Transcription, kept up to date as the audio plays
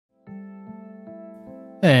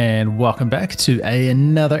And welcome back to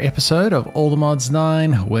another episode of All the Mods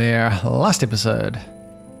 9, where last episode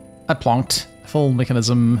I plonked a full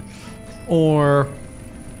mechanism, or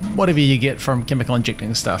whatever you get from chemical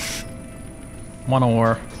injecting stuff. One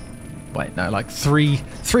ore, wait no, like three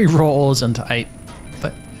raw ores into 8.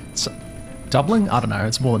 But it's doubling? I don't know,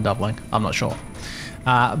 it's more than doubling, I'm not sure.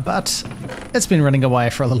 But it's been running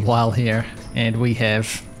away for a little while here, and we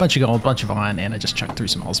have a bunch of gold, bunch of iron, and I just chucked through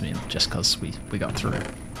some osmium just because we got through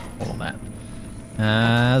all of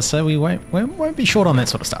that. So we won't be short on that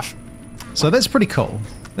sort of stuff. So that's pretty cool.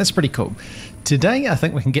 That's pretty cool. Today I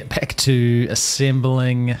think we can get back to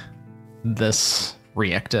assembling this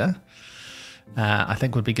reactor. I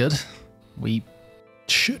think would be good. We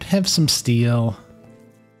should have some steel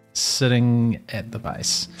sitting at the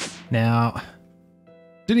base. Now,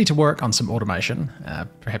 do need to work on some automation,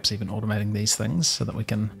 perhaps even automating these things so that we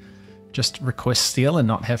can just request steel and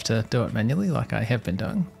not have to do it manually like I have been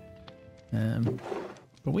doing.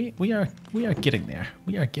 But we are getting there.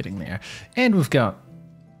 We are getting there. And we've got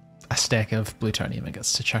a stack of plutonium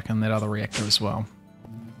ingots to chuck in that other reactor as well,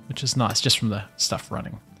 which is nice just from the stuff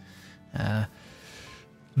running.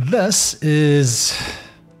 This is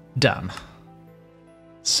done.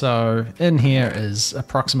 So in here is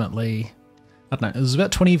approximately, I don't know, it was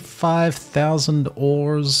about 25,000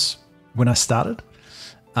 ores when I started.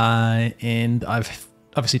 And I've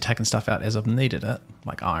obviously taken stuff out as I've needed it,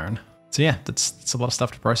 like iron. So yeah, that's a lot of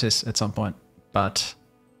stuff to process at some point, but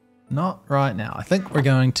not right now. I think we're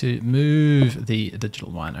going to move the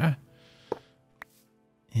digital miner.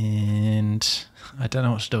 And I don't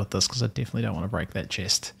know what to do with this because I definitely don't want to break that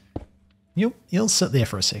chest. You'll sit there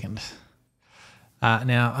for a second.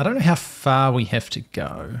 Now, I don't know how far we have to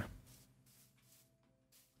go,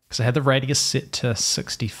 because I had the radius set to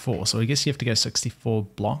 64, so I guess you have to go 64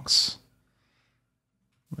 blocks,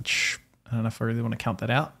 which I don't know if I really want to count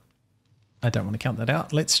that out. I don't want to count that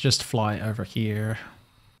out. Let's just fly over here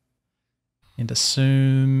and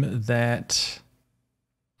assume that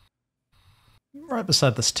right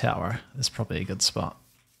beside this tower is probably a good spot.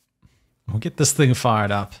 We'll get this thing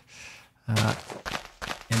fired up, and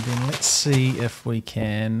then let's see if we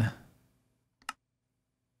can...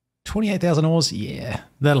 28,000 ores? Yeah,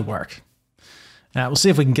 that'll work. We'll see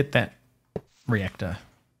if we can get that reactor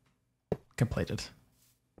completed.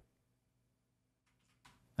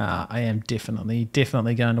 I am definitely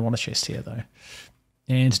going to want a chest here though.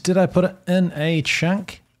 And did I put it in a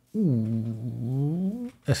chunk? Ooh,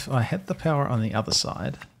 if I had the power on the other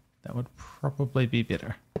side, that would probably be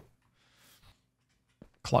better.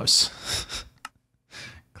 Close.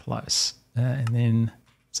 Close. And then,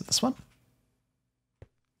 is it this one?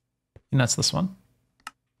 No, it's this one.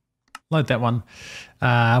 Load that one.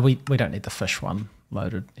 We don't need the fish one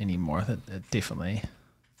loaded anymore. It definitely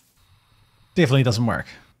doesn't work.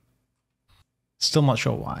 Still not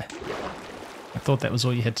sure why. I thought that was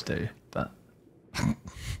all you had to do, but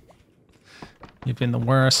you've been the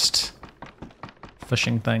worst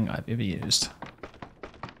fishing thing I've ever used.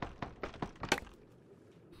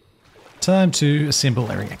 Time to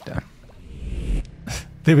assemble a reactor.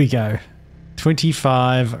 There we go.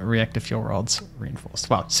 25 reactor fuel rods reinforced.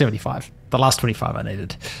 Well, 75. The last 25 I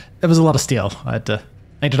needed. It was a lot of steel. I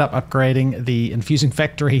ended up upgrading the infusing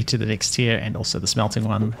factory to the next tier and also the smelting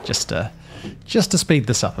one just to speed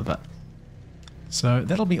this up a bit. So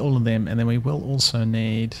that'll be all of them, and then we will also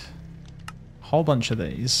need a whole bunch of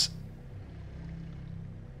these.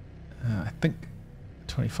 I think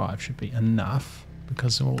 25 should be enough,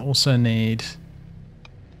 because we'll also need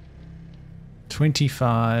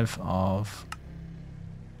 25 of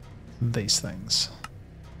these things,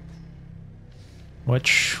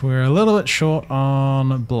 which we're a little bit short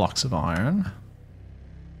on blocks of iron.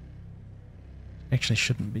 Actually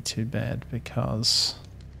shouldn't be too bad because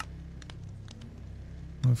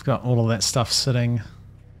we've got all of that stuff sitting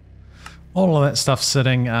in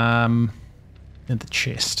the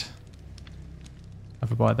chest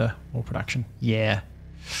over by the ore production. Yeah.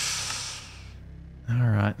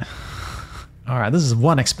 All right, this is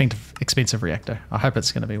one expensive reactor. I hope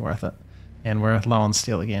it's going to be worth it. And we're low on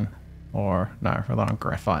steel again. Or, no, we're low on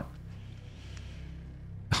graphite.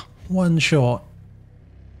 One short.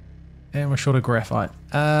 And we're short of graphite.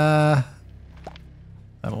 That'll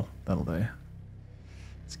do.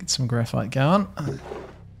 Let's get some graphite going.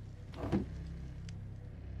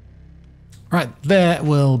 Right, that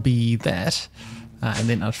will be that. And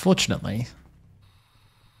then, unfortunately...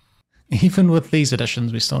 even with these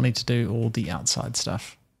additions, we still need to do all the outside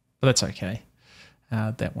stuff. But that's okay.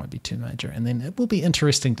 That won't be too major. And then it will be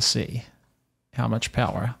interesting to see how much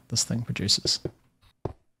power this thing produces.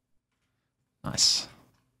 Nice.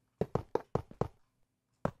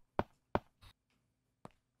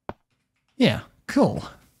 Yeah, cool.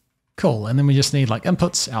 Cool. And then we just need like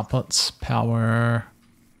inputs, outputs, power.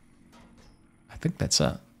 I think that's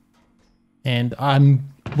it. And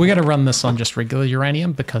we're going to run this on just regular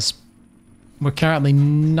uranium because we're currently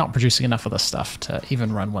not producing enough of this stuff to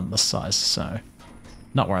even run one this size. So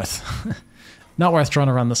not worth, not worth trying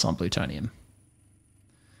to run this on plutonium.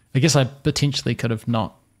 I guess I potentially could have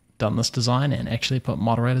not done this design and actually put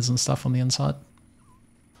moderators and stuff on the inside.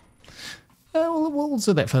 We'll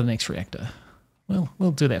do that for the next reactor.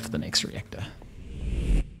 We'll do that for the next reactor.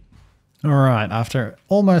 All right, after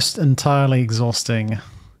almost entirely exhausting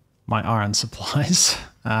my iron supplies,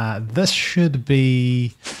 this should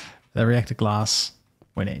be the reactor glass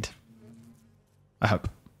we need. I hope.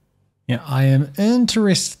 Yeah, I am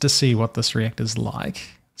interested to see what this reactor's like.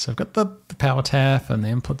 So I've got the power tap and the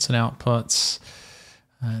inputs and outputs,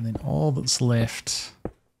 and then all that's left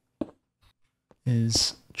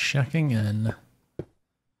is chucking in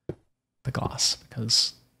the glass,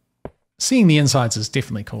 because seeing the insides is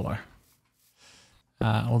definitely cooler.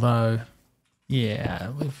 Although,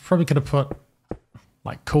 yeah, we probably could have put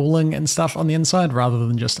like cooling and stuff on the inside rather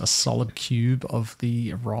than just a solid cube of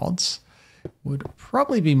the rods. Would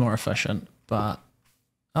probably be more efficient, but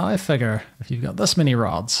I figure if you've got this many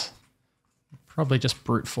rods, probably just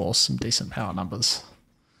brute force some decent power numbers.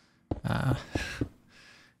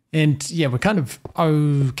 And yeah, we're kind of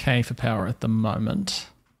okay for power at the moment.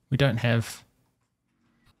 We don't have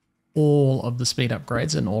all of the speed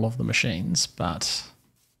upgrades in all of the machines, but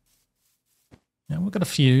you know, we've got a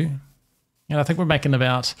few. And I think we're making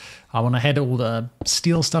about, when I had all the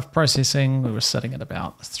steel stuff processing, we were sitting at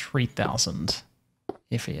about 3,000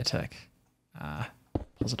 FE a tick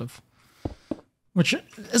positive, which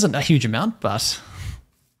isn't a huge amount, but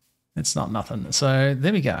it's not nothing. So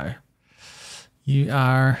there we go. You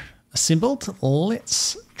are assembled.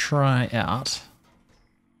 Let's try out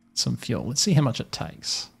some fuel. Let's see how much it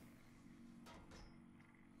takes.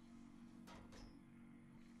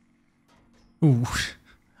 Ooh,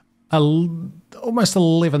 almost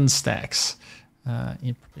 11 stacks. Yeah,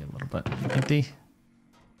 probably a little bit empty.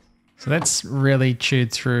 So that's really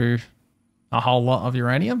chewed through a whole lot of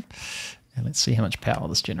uranium. And let's see how much power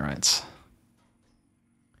this generates.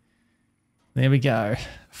 There we go.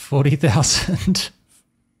 40,000.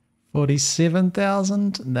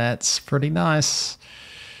 47,000. That's pretty nice.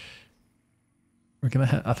 We're gonna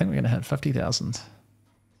hit, I think we're gonna hit 50,000.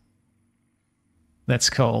 That's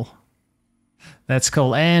cool. That's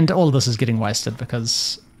cool. And all of this is getting wasted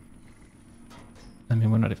because, I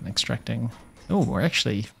mean, we're not even extracting. Oh, we're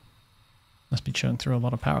actually, must be chewing through a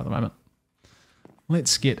lot of power at the moment.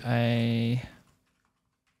 Let's get a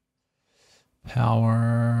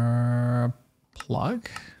power plug.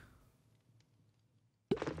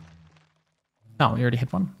 Oh, we already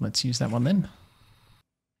had one. Let's use that one then.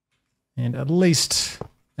 And at least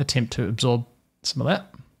attempt to absorb some of that.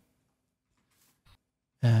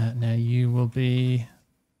 Now you will be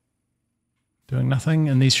doing nothing,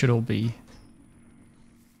 and these should all be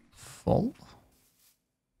full.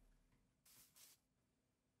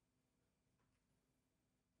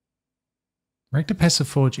 Reactor passive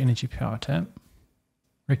forge energy power tap.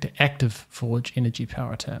 Reactor active forge energy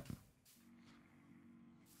power tap.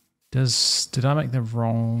 Did I make the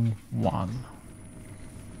wrong one?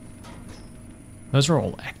 Those are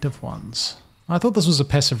all active ones. I thought this was a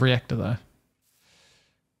passive reactor though.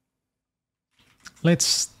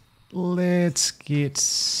 Let's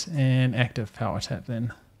get an active power tap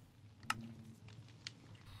then.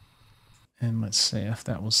 And let's see if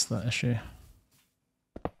that was the issue.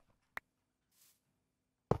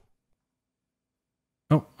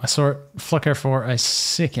 Oh, I saw it flicker for a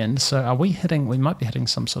second. So are we hitting, we might be hitting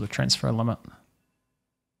some sort of transfer limit.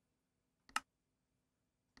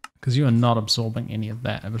 Because you are not absorbing any of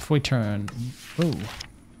that. But if we turn,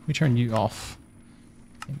 we turn you off.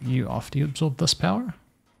 You off. Do you absorb this power?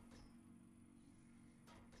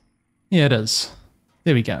 Yeah, it is.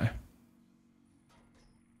 There we go.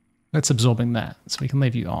 That's absorbing that, so we can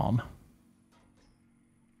leave you on.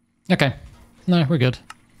 Okay. No, we're good.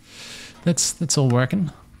 That's all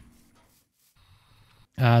working.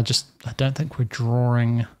 Just, I don't think we're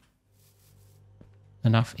drawing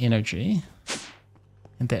enough energy.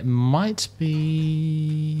 And that might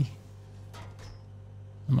be...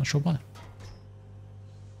 I'm not sure why.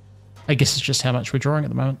 I guess it's just how much we're drawing at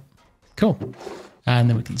the moment. Cool. And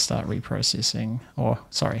then we can start reprocessing, or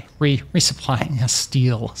sorry, resupplying our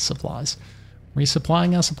steel supplies.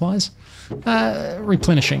 Resupplying our supplies?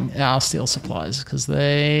 Replenishing our steel supplies, because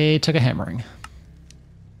they took a hammering.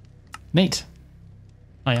 Neat.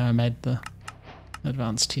 Oh yeah, I made the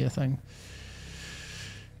advanced tier thing.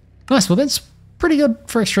 Nice, well that's pretty good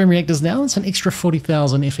for extreme reactors now. It's an extra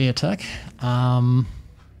 40,000 FE attack.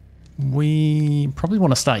 We probably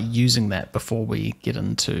want to start using that before we get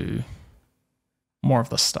into more of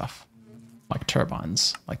this stuff, like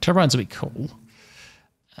turbines. Like turbines would be cool.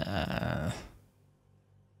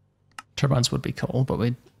 Turbines would be cool, but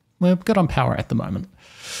we're good on power at the moment.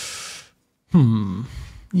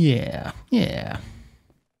 Yeah.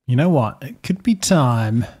 You know what? It could be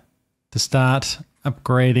time to start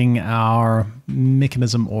upgrading our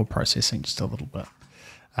mechanism ore processing just a little bit.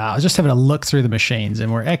 I was just having a look through the machines,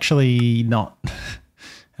 and we're actually not.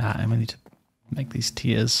 And we need to make these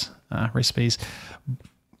tiers recipes.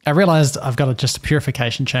 I realized I've got just a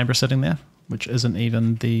purification chamber sitting there, which isn't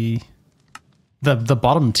even the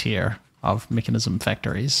bottom tier of mechanism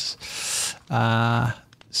factories.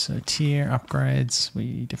 So tier upgrades,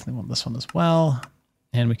 we definitely want this one as well.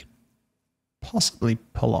 And we could possibly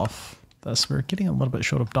pull off this. We're getting a little bit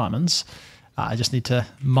short of diamonds. I just need to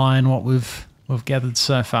mine what we've gathered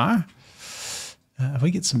so far. If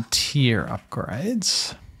we get some tier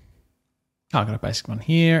upgrades. Oh, I've got a basic one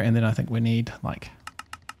here, and then I think we need like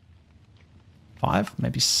 5,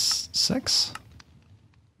 maybe 6.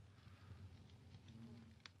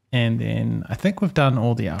 And then I think we've done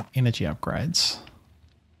all the energy upgrades.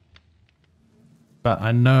 But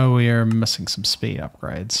I know we are missing some speed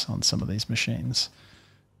upgrades on some of these machines.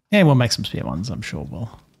 And we'll make some spare ones, I'm sure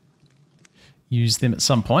we'll use them at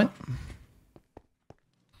some point.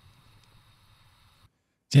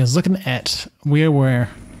 So I was looking at where we're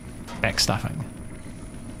backstuffing.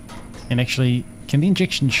 And actually, can the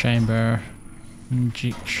injection chamber,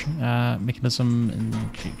 mechanism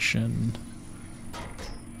injection...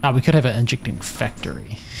 we could have an injecting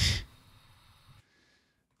factory.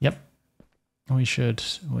 Yep. We should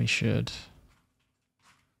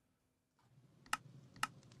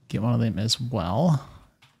get one of them as well.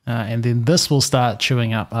 And then this will start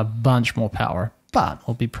chewing up a bunch more power, but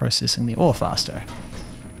we'll be processing the ore faster,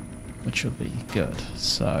 which should be good.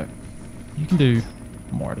 So you can do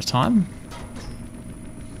more at a time.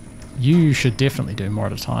 You should definitely do more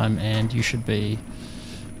at a time, and you should be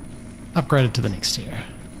upgraded to the next tier.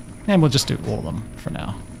 And we'll just do all of them for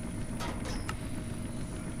now.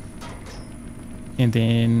 And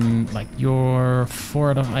then, like, your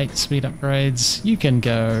 4 out of 8 speed upgrades, you can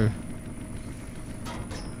go...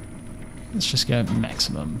 Let's just go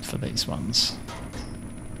maximum for these ones.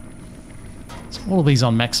 So all of these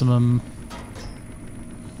on maximum.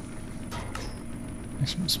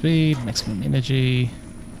 Maximum speed, maximum energy.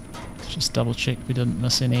 Let's just double check we didn't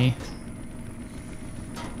miss any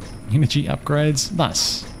energy upgrades.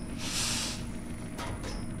 Nice.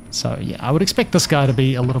 So yeah, I would expect this guy to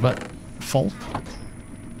be a little bit full.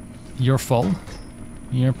 You're full.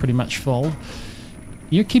 You're pretty much full.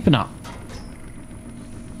 You're keeping up.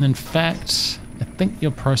 In fact, I think you're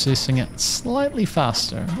processing it slightly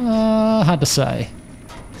faster. Hard to say.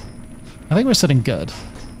 I think we're sitting good.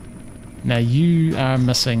 Now you are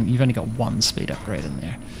missing, you've only got 1 speed upgrade in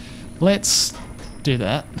there. Let's do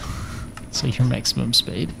that. So your maximum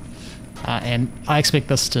speed. And I expect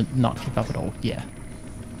this to not keep up at all. Yeah.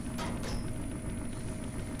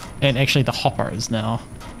 And actually the hopper is now...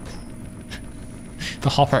 The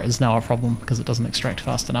hopper is now a problem because it doesn't extract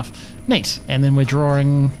fast enough. Neat. And then we're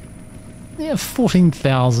drawing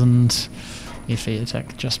 14,000 FE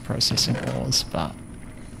attack just processing ores, but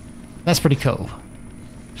that's pretty cool.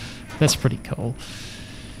 That's pretty cool.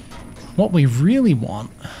 What we really want,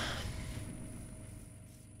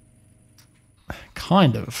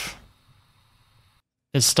 kind of,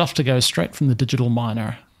 is stuff to go straight from the digital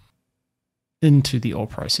miner into the ore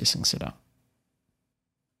processing setup.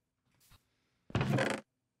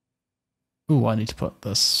 Ooh, I need to put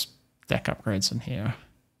this stack upgrades in here.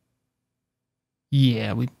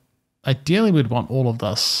 Yeah, ideally we'd want all of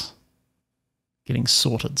this getting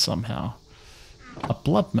sorted somehow. A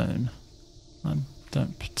blood moon. I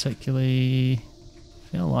don't particularly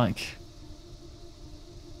feel like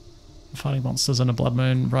fighting monsters in a blood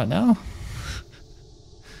moon right now.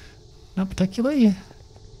 Not particularly.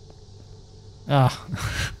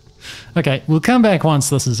 Okay, we'll come back once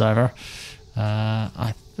this is over.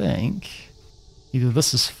 I think either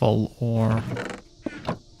this is full or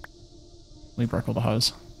we broke all the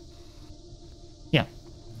hose. Yeah.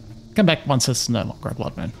 Come back once it's no longer a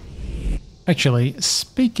blood moon. Actually,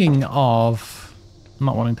 speaking of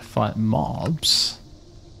not wanting to fight mobs,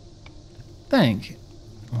 I think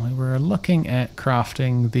we were looking at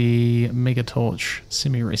crafting the Mega Torch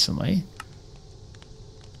semi-recently,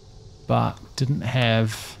 but didn't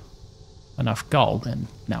have enough gold, and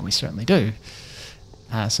now we certainly do.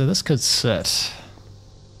 So this could sit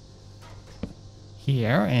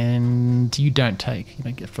here, and you don't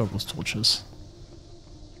get filled with torches.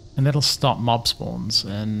 And that'll stop mob spawns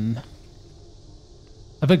in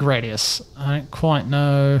a big radius. I don't quite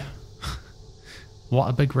know what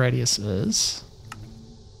a big radius is.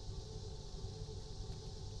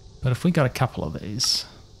 But if we got a couple of these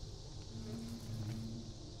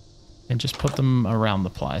and just put them around the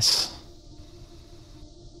place,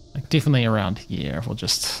 like definitely around here, we'll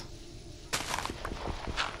just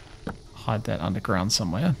hide that underground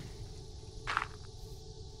somewhere.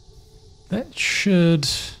 That should...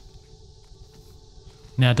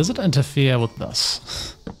 Now, does it interfere with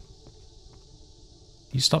this?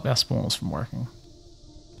 You stop our spawners from working.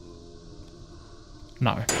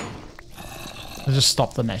 No. It'll just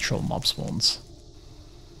stop the natural mob spawns.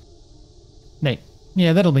 Neat.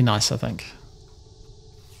 Yeah, that'll be nice, I think.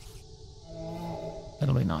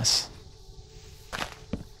 That'll be nice.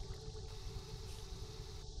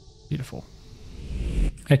 Beautiful.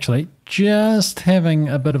 Actually, just having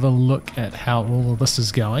a bit of a look at how all of this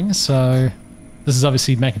is going. So this is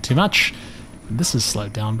obviously making too much. This is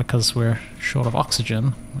slowed down because we're short of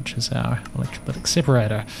oxygen, which is our electrolytic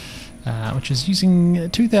separator, which is using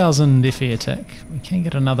 2000 FE attack. We can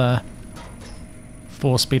get another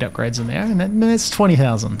 4 speed upgrades in there, and that's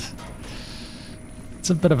 20,000. It's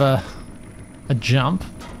a bit of a jump,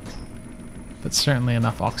 but certainly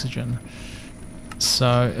enough oxygen.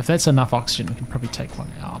 So if that's enough oxygen, we can probably take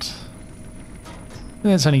one out.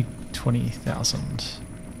 That's only 20,000.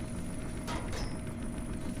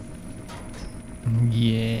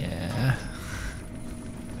 Yeah.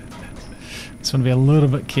 Just want to be a little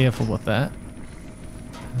bit careful with that.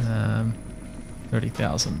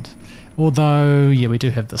 30,000. Although, yeah, we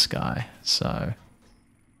do have this guy, so...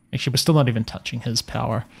 Actually, we're still not even touching his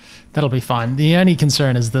power. That'll be fine. The only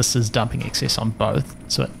concern is this is dumping excess on both,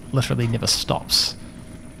 so it literally never stops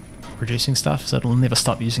producing stuff, so it'll never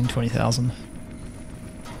stop using 20,000.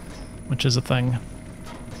 Which is a thing.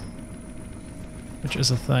 Which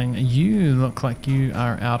is a thing. You look like you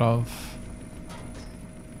are out of...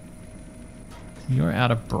 You're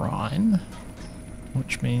out of brine,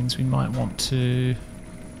 which means we might want to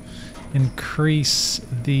increase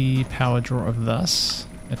the power draw of this.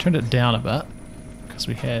 I turned it down a bit because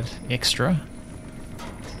we had extra.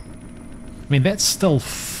 I mean, that's still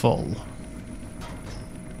full,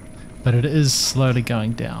 but it is slowly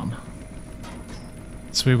going down.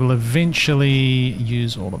 So we will eventually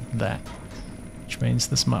use all of that, which means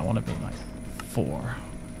this might want to be like 4.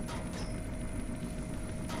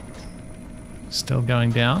 Still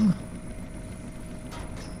going down.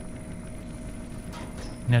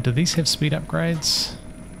 Now, do these have speed upgrades?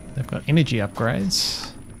 They've got energy upgrades.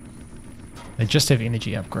 They just have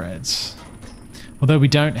energy upgrades. Although we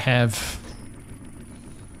don't have...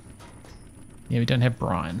 Yeah, we don't have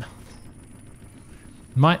brine.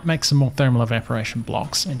 Might make some more thermal evaporation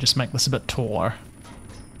blocks and just make this a bit taller.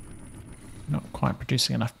 Not quite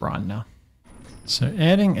producing enough brine now. So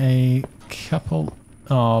adding a couple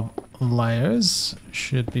of layers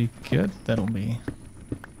should be good. That'll be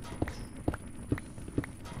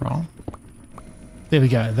wrong. There we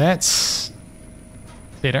go. That's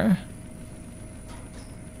better.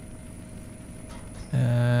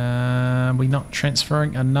 We're not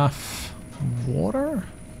transferring enough water.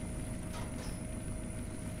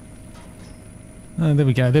 Oh, there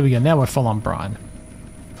we go. There we go. Now we're full on brine.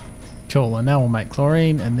 Cool. And now we'll make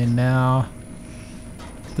chlorine. And then now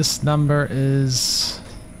this number is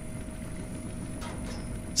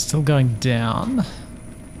still going down.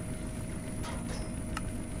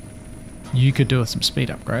 You could do with some speed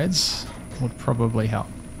upgrades. Would probably help.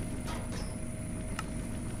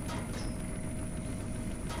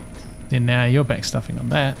 Then now you're backstuffing on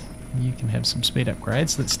that. You can have some speed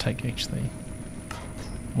upgrades. Let's take actually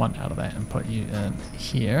one out of that and put you in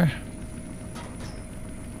here.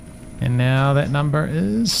 And now that number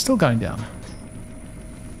is still going down.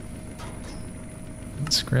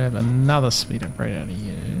 Let's grab another speed upgrade out of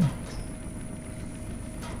you.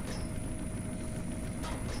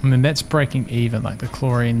 And then that's breaking even, like the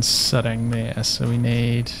chlorine's sitting there, so we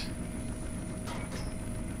need...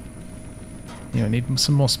 Yeah, we need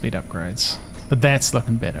some more speed upgrades. But that's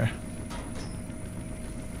looking better.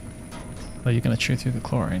 Oh, you're going to chew through the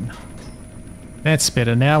chlorine. That's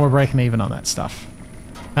better. Now we're breaking even on that stuff.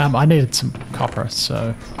 I needed some copper,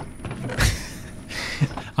 so...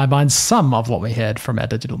 I mined some of what we had from our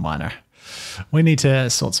digital miner. We need to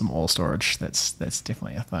sort some ore storage. That's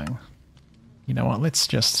definitely a thing. You know what? Let's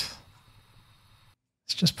just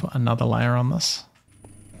put another layer on this.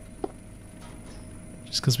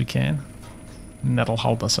 Just because we can. And that'll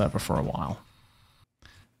hold us over for a while.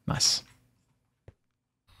 Nice.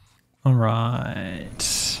 All right.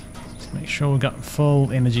 Just make sure we've got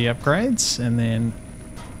full energy upgrades, and then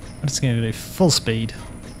I'm just going to do full speed.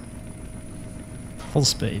 Full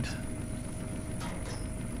speed.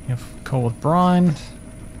 You have a call with Brian.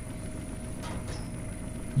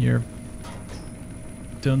 You're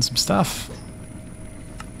doing some stuff.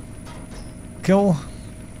 Cool.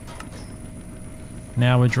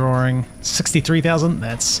 Now we're drawing 63,000.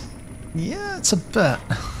 That's, yeah, it's a bit.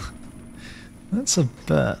 That's a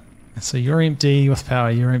bit. So you're empty with power,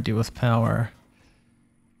 you're empty with power.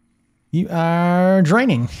 You are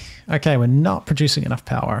draining. Okay, we're not producing enough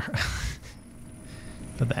power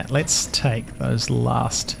for that. Let's take those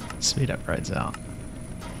last speed upgrades out.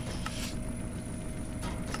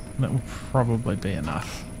 That will probably be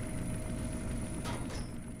enough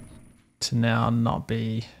to now not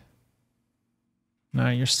be... No,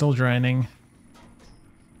 you're still draining.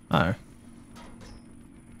 Oh.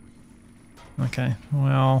 Okay,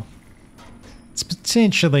 well, it's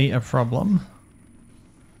potentially a problem.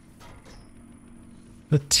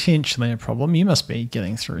 Potentially a problem. You must be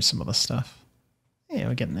getting through some of the stuff. Yeah,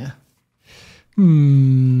 we're getting there.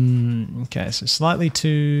 Okay, so slightly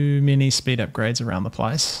too many speed upgrades around the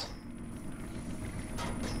place.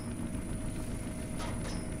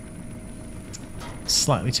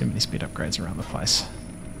 Slightly too many speed upgrades around the place.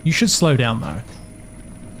 You should slow down though.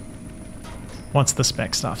 Once the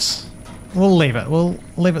spec stuff's... We'll leave it. We'll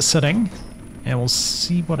leave it sitting and we'll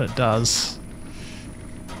see what it does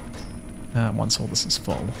once all this is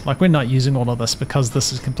full. Like, we're not using all of this because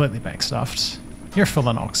this is completely backstuffed. You're full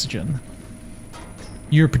on oxygen.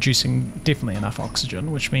 You're producing definitely enough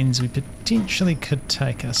oxygen, which means we potentially could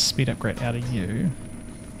take a speed upgrade out of you.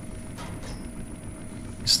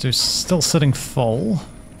 Still sitting full.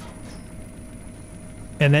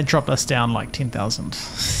 And that dropped us down like 10,000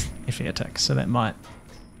 FE tick, so that might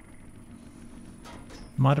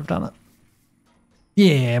have done it.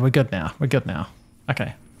 Yeah, we're good now. We're good now.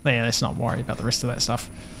 Okay. Yeah, let's not worry about the rest of that stuff.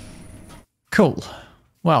 Cool.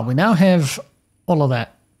 Well, we now have all of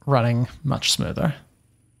that running much smoother.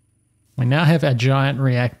 We now have our giant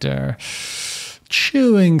reactor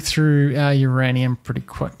chewing through our uranium pretty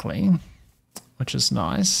quickly, which is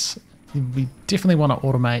nice. We definitely want to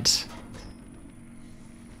automate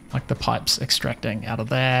like the pipes extracting out of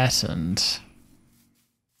that and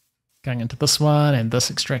going into this one and this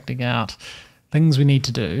extracting out. Things we need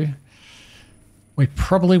to do. We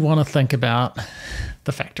probably want to think about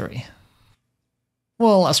the factory.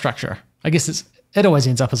 Well, a structure. I guess it always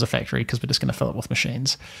ends up as a factory because we're just going to fill it with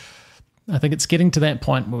machines. I think it's getting to that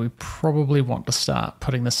point where we probably want to start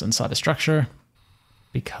putting this inside a structure,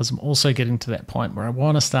 because I'm also getting to that point where I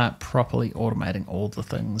want to start properly automating all the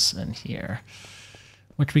things in here,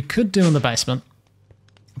 which we could do in the basement,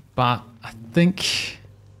 but I think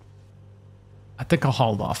I'll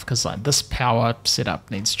hold off because like this power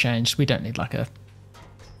setup needs changed. We don't need like a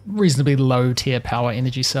reasonably low tier power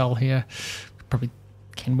energy cell here. Probably,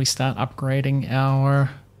 can we start upgrading our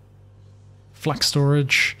flux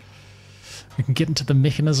storage? We can get into the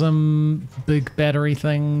mechanism big battery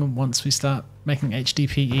thing once we start making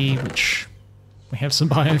HDPE, which we have some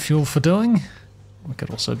biofuel for doing. We could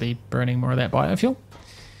also be burning more of that biofuel.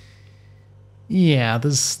 Yeah,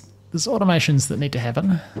 there's automations that need to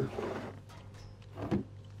happen.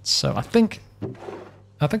 So I think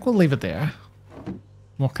we'll leave it there.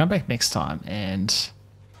 We'll come back next time and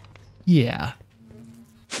yeah.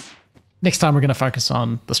 Next time we're going to focus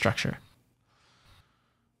on the structure.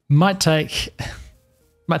 Might take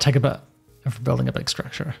a bit of building a big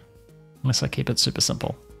structure, unless I keep it super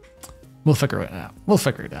simple. We'll figure it out. We'll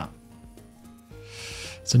figure it out.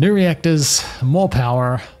 So new reactors, more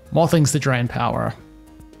power, more things that drain power,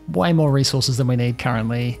 way more resources than we need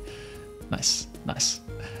currently. Nice, nice.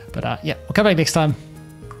 But yeah, we'll come back next time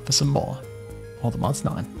for some more All the Mods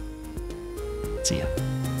 9. See ya.